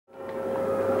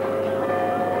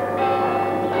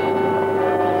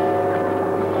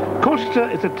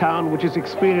Colchester is a town which has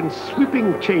experienced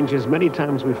sweeping changes many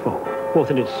times before, both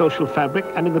in its social fabric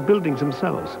and in the buildings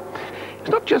themselves. It's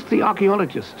not just the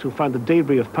archaeologists who find the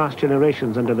debris of past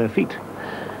generations under their feet.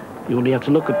 You only have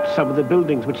to look at some of the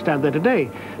buildings which stand there today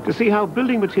to see how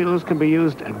building materials can be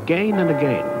used again and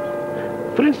again.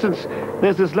 For instance,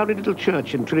 there's this lovely little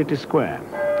church in Trinity Square.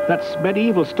 That's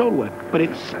medieval stonework, but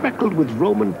it's speckled with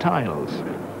Roman tiles.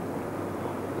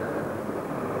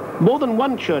 More than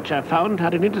one church I've found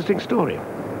had an interesting story.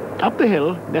 Up the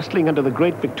hill, nestling under the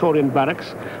great Victorian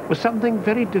barracks, was something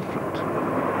very different.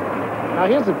 Now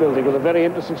here's a building with a very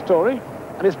interesting story,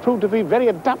 and it's proved to be very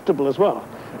adaptable as well,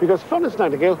 because Florence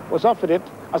Nightingale was offered it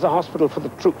as a hospital for the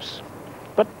troops.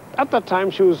 But at that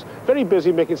time, she was very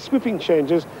busy making sweeping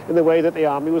changes in the way that the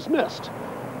army was nursed.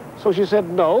 So she said,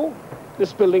 no,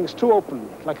 this building's too open,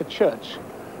 like a church,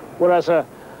 whereas a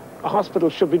hospital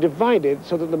should be divided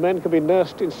so that the men could be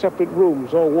nursed in separate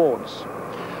rooms or wards.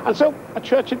 And so a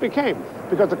church it became,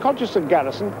 because the Colchester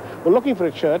garrison were looking for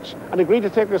a church and agreed to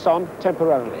take this on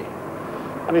temporarily.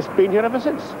 And it's been here ever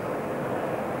since.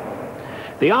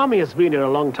 The army has been here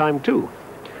a long time too.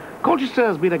 Colchester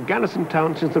has been a garrison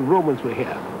town since the Romans were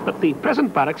here, but the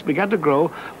present barracks began to grow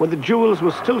when the jewels were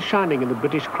still shining in the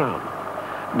British crown.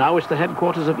 Now it's the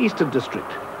headquarters of Eastern District,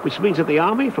 which means that the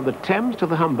army, from the Thames to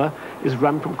the Humber, is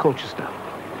run from Colchester.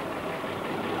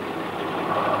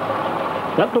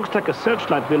 That looks like a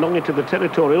searchlight belonging to the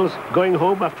Territorials going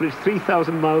home after its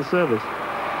 3,000-mile service.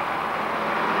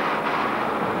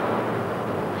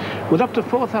 With up to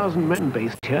 4,000 men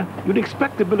based here, you'd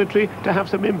expect the military to have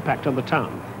some impact on the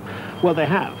town. Well, they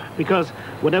have, because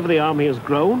whenever the army has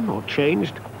grown or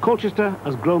changed, Colchester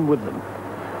has grown with them.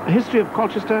 A history of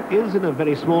Colchester is, in a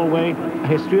very small way, a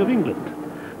history of England.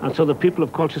 And so the people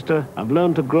of Colchester have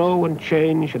learned to grow and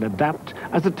change and adapt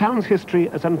as the town's history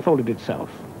has unfolded itself.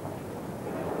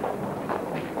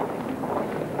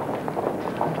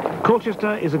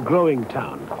 Colchester is a growing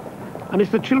town, and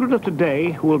it's the children of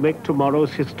today who will make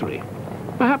tomorrow's history.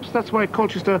 Perhaps that's why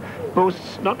Colchester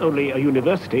boasts not only a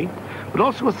university, but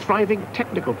also a thriving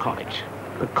technical college,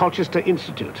 the Colchester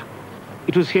Institute.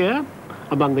 It was here,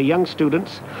 among the young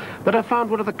students, that I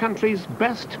found one of the country's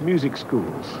best music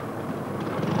schools.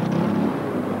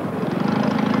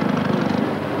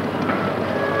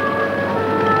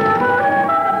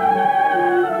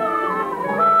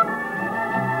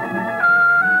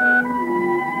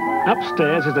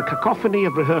 Upstairs is a cacophony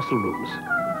of rehearsal rooms.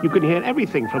 You can hear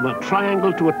everything from a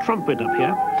triangle to a trumpet up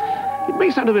here. It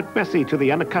may sound a bit messy to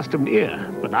the unaccustomed ear,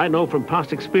 but I know from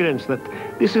past experience that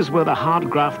this is where the hard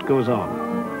graft goes on.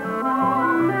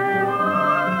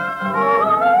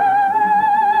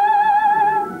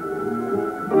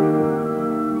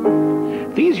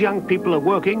 These young people are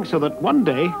working so that one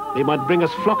day they might bring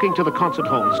us flocking to the concert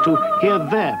halls to hear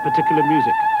their particular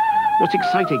music. What's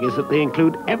exciting is that they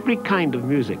include every kind of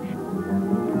music.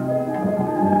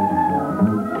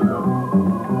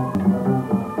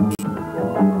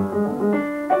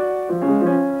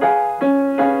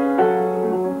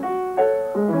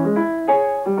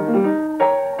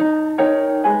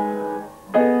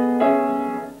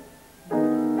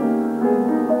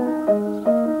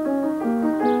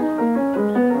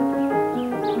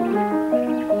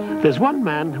 There's one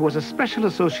man who has a special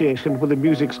association with the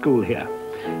music school here.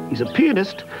 He's a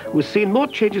pianist who's seen more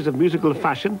changes of musical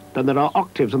fashion than there are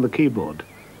octaves on the keyboard.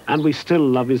 And we still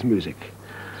love his music.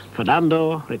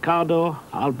 Fernando, Riccardo,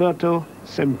 Alberto,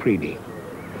 Semprini.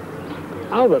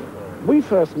 Albert, we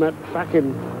first met back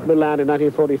in Milan in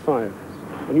 1945,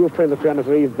 when you were playing the piano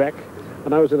for Eve Beck,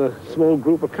 and I was in a small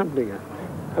group accompanying her.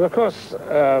 And of course,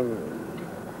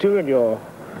 during your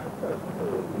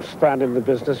span in the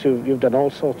business, you've done all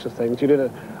sorts of things. You did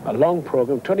a long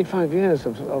program, 25 years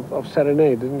of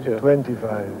serenade, didn't you?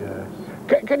 25,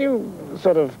 yes. Can you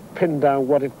sort of pin down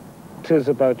what it is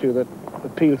about you that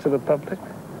appeals to the public?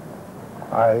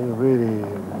 I really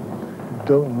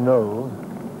don't know,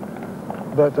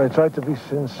 but I try to be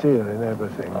sincere in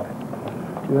everything.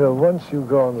 You know, once you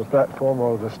go on the platform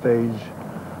or the stage,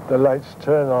 the lights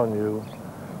turn on you.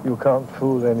 You can't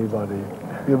fool anybody.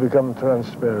 You become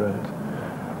transparent,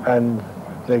 and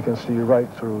they can see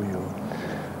right through you.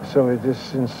 So it is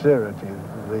sincerity,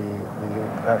 the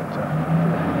factor.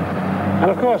 And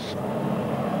of course,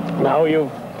 now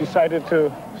you've decided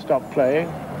to stop playing,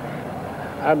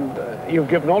 and you've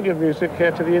given all your music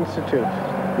here to the Institute.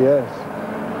 Yes.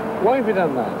 Why have you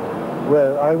done that?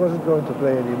 Well, I wasn't going to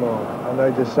play anymore, and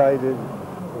I decided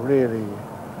really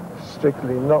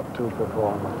strictly not to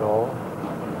perform at all.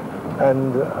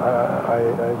 And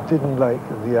I didn't like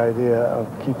the idea of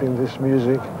keeping this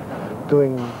music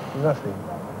doing nothing.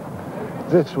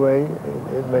 This way,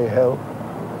 it may help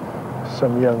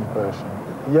some young person.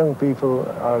 Young people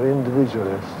are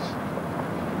individualists,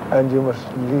 and you must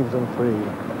leave them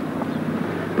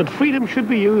free. But freedom should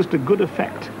be used to good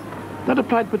effect. That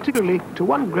applied particularly to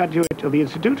one graduate of the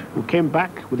Institute who came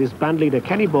back with his bandleader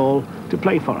Kenny Ball to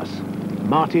play for us,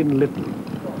 Martin Lytton.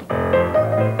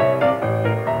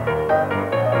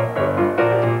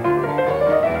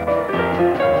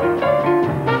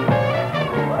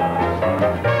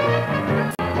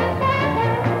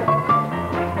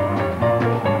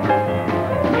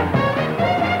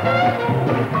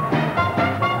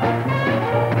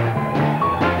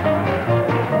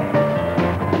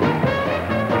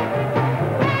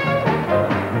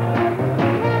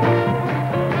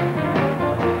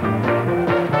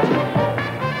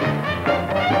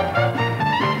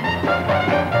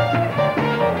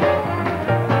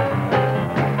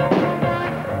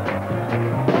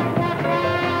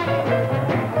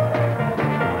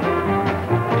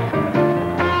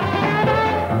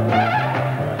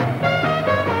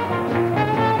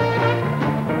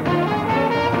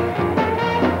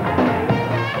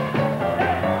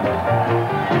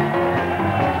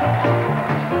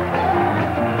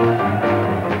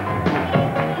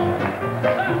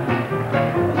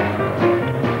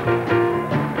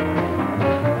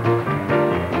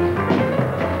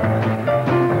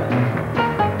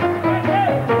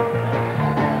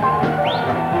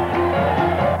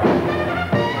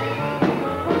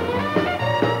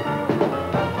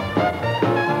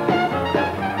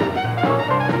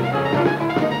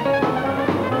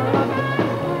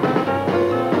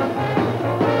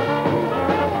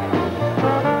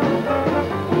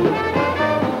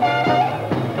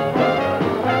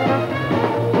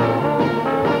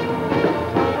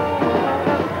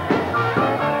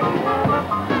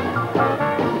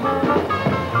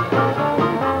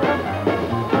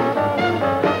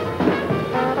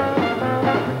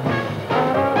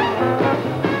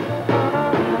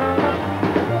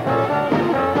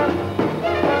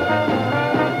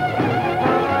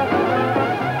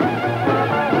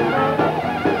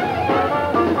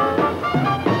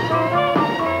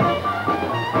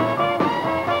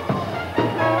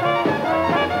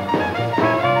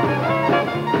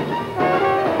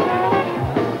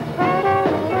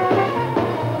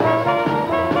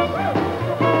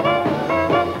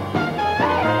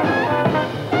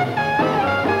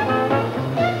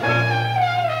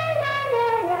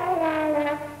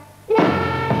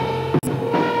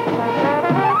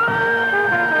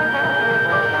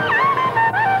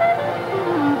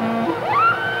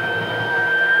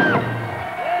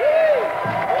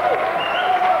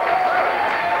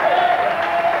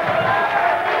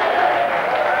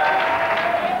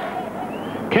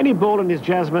 Kenny Ball and his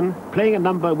jazzmen playing a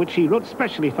number which he wrote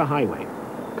specially for Highway.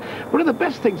 One of the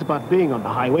best things about being on the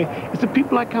highway is the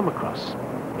people I come across.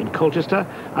 In Colchester,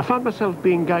 I found myself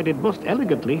being guided most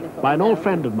elegantly by an old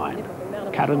friend of mine,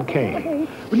 Karen Kay.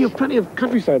 Well, you have plenty of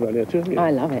countryside around here too, haven't you? I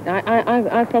love it.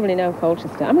 I probably know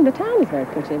Colchester. I mean, the town is very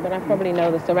pretty, but I probably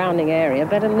know the surrounding area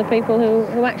better than the people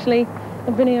who actually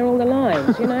have been here all their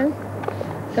lives, you know?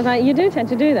 Because you do tend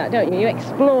to do that, don't you? You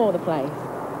explore the place.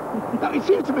 Now, it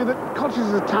seems to me that Colchester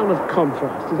is a town of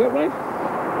contrast. Is that right?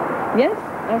 Yes,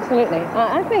 absolutely.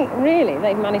 I think, really,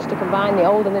 they've managed to combine the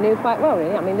old and the new quite well,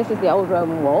 really. I mean, this is the old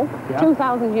Roman wall, yeah.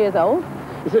 2,000 years old.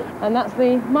 Is it? And that's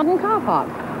the modern car park,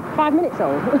 5 minutes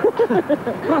old.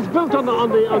 That's built on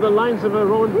the lines of a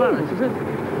Roman barracks, is it?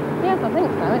 Yes, I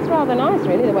think so. It's rather nice,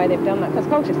 really, the way they've done that, because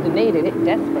Colchester needed it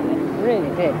desperately. It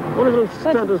really did. Well, it'll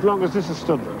stand as long as this has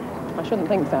stood, though. I shouldn't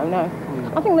think so, no.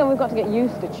 I think that we've got to get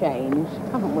used to change,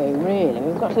 haven't we, really?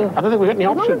 We've got to... I don't think we've got any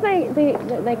option. As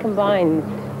long as they combine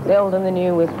the old and the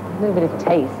new with a little bit of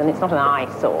taste, and it's not an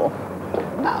eyesore.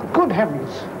 Now, good heavens,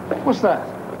 what's that?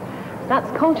 That's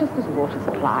Colchester's water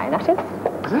supply, that is.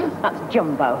 Is it? That's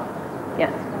Jumbo,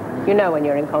 yes. You know when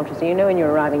you're in Colchester, you know when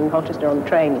you're arriving in Colchester on the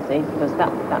train, you see, because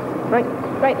that's a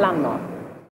great landmark.